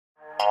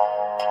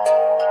What's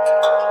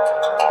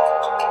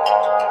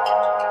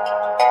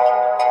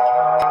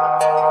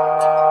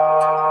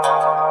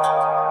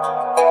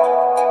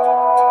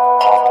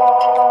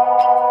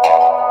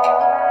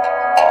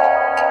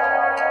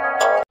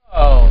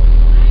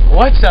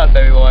up,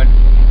 everyone?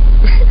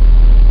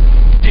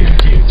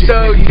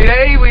 So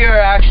today we are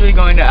actually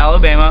going to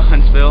Alabama,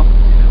 Huntsville.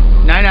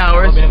 9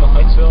 hours. Alabama,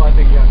 Huntsville. I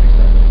think you gotta mix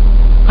that up.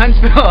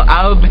 Huntsville,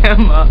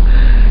 Alabama,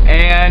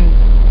 and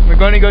we're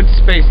going to go to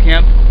space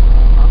camp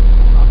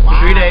for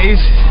 3 days.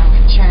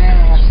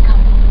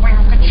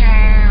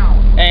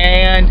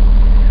 And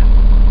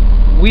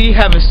we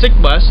have a sick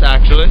bus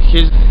actually,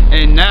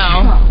 and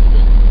now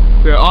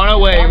we're on our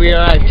way. We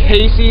are at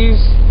Casey's,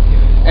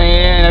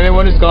 and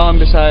everyone is gone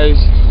besides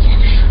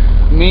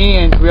me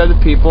and 3 other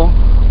people.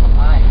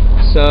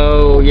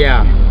 So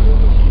yeah,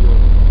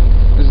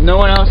 there's no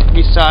one else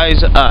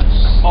besides us.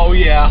 Oh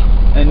yeah.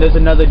 And there's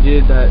another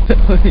dude that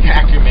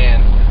Hacker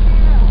man.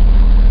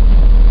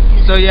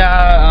 So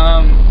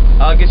yeah,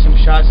 I'll get some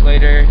shots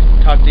later.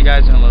 Talk to you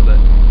guys in a little bit.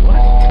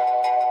 What?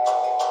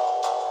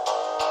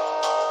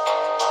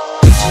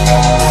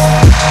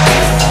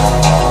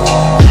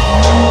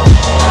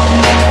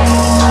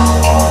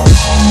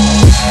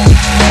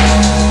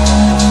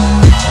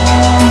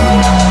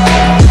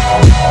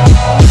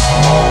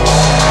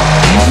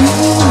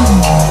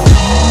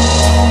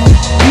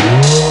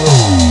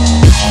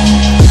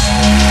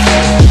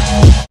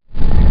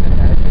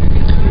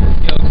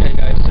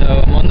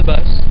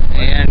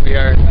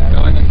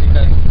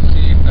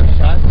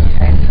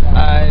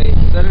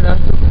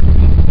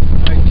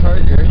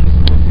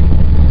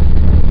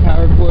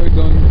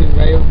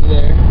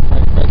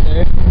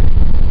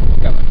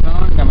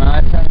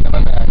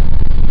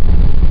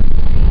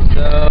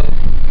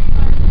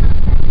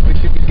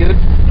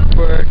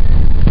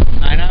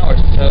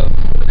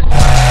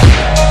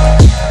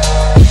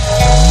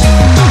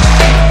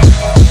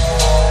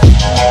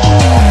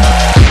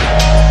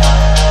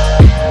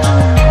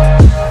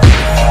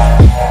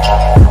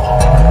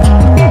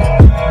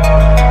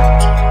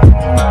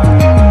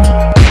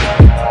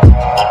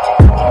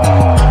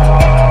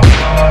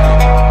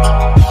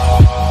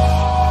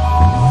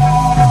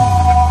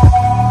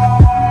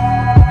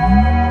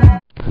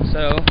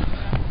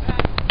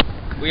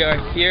 We are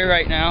here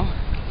right now.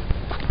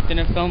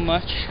 Didn't film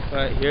much,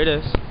 but here it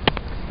is.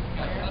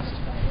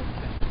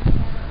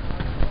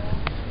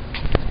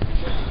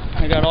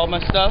 I got all my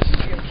stuff.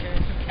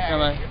 Got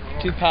my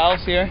 2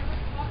 pals here.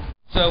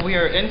 So we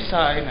are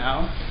inside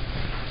now.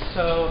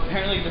 So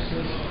apparently this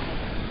is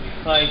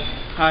like,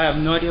 I have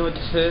no idea what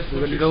this is.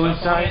 We're gonna go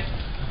inside.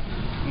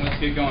 Let's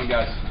get going,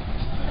 guys.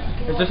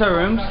 Is this our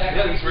rooms?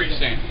 Yeah, this is where you're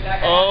staying.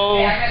 Oh.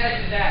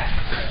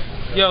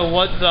 Yo,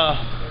 what the?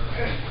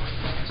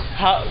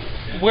 How?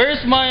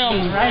 Where's my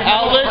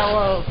outlet?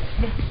 Hello.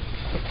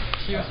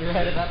 She was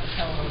right about to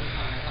tell him.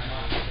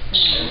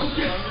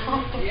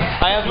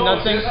 I have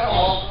nothing.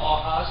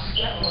 All us.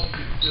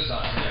 Just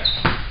us.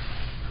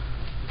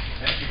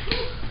 Thank you.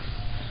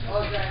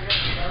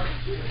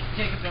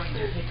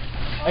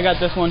 I got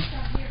this one.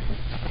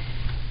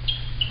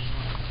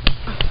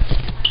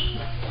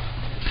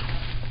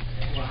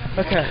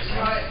 Okay.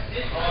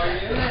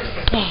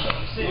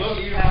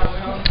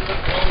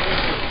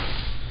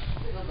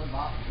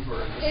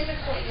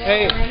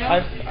 Hey,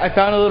 I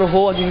found a little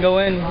hole I can go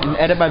in and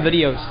edit my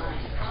videos.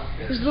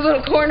 There's a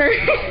little corner.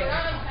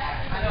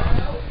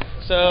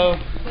 So,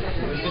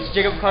 this is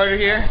Jacob Carter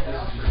here.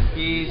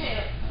 He's...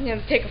 I'm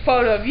gonna take a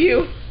photo of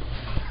you.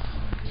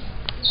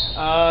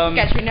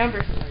 Got your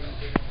number.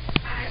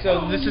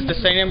 So this is the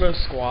St.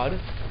 Ambrose squad.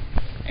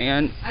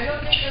 And... I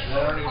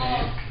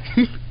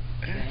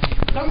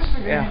don't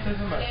think yeah.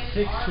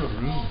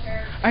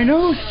 I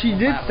know, she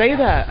did say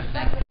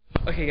that.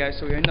 Okay guys,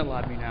 so we're in the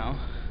lobby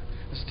now.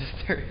 This is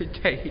the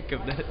 3rd take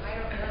of this.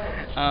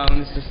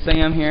 This is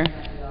Sam here.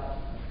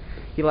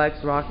 He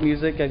likes rock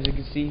music. As you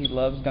can see, he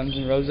loves Guns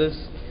N'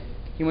 Roses.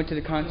 He went to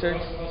the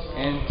concerts,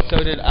 and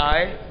so did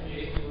I.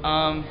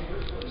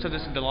 So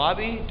this is the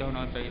lobby. Don't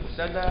know if I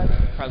said that.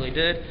 Probably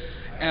did.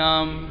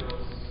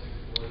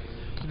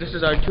 This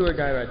is our tour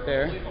guy right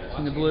there,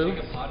 in the blue.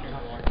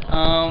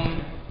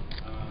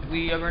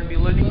 We are going to be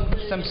learning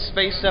some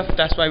space stuff.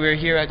 That's why we're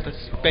here at the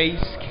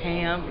space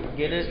camp.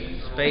 Get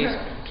it? Space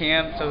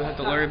camp. So we have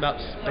to learn about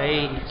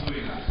space.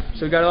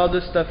 So we got all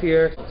this stuff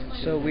here.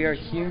 So we are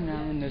here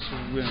now in this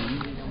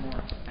room.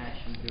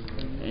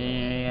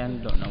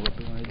 And don't know what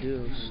we want to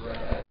do.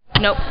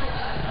 Nope.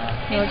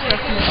 No, it's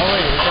recording. Oh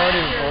wait, it's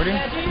already recording?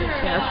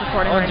 Yeah, it's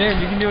recording. Oh right James,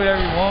 now. you can do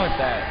whatever you want with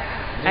that.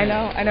 I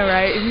know,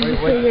 right? You Wait, just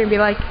what? sit here and be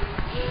like,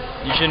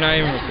 You should not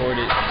even record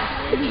it.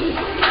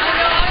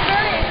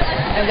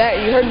 and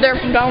that you heard it there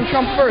from Donald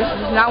Trump first.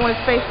 This is not when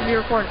it's supposed to be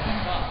recorded.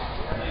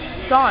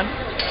 It's on.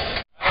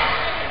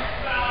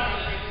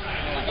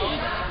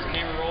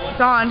 It's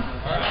on.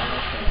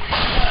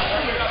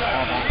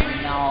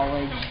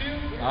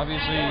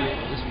 Obviously,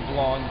 this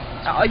vlog.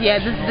 Oh yeah,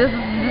 this is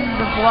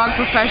a vlog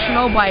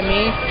professional by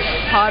me.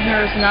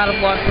 Hodner is not a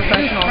vlog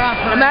professional.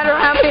 No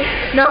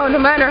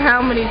matter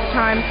how many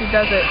times he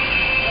does it.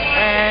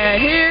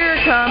 And here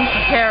comes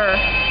the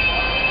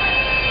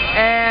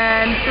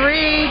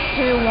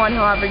 3, 2, 1,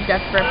 he'll have a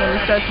death grip when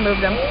he starts to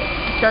move them.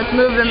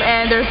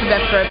 And there's the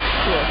death grip.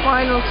 To a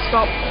final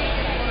stop.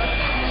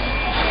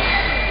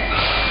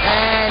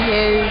 And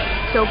his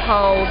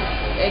so-called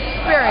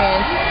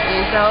experience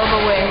is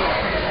over with.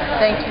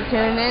 Thanks for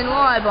tuning in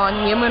live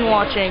on Human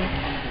Watching.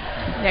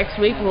 Next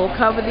week we'll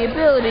cover the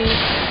abilities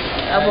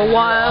of a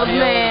wild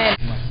man.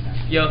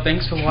 Yo,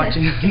 thanks for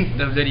watching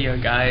the video,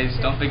 guys.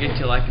 Don't forget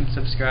to like and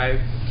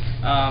subscribe.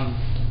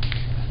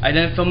 I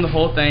didn't film the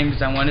whole thing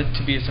because I wanted it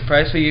to be a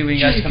surprise for you when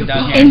you guys come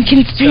down here.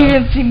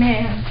 Conspiracy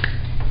man.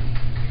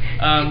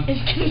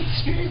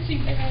 Conspiracy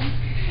man.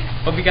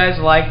 Hope you guys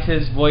liked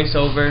his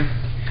voiceover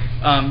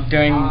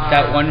during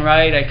that one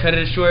ride. I cut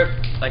it short.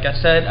 Like I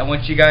said, I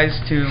want you guys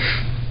to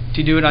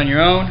do it on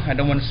your own. I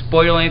don't want to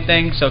spoil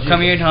anything. So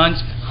come here to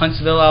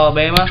Huntsville,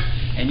 Alabama,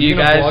 and you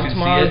guys vlog can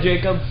tomorrow, see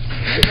it. Jacob?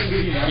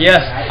 Yes,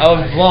 I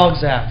will vlog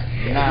Zach.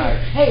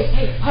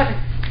 Hey,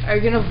 Hunter. Are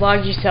you gonna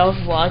vlog yourself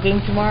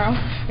vlogging tomorrow?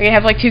 Are you gonna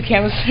have like 2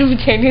 cameras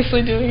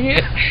simultaneously doing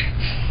it?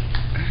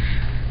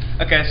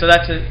 Okay, so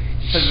that's it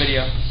for the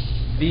video.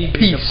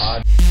 Peace.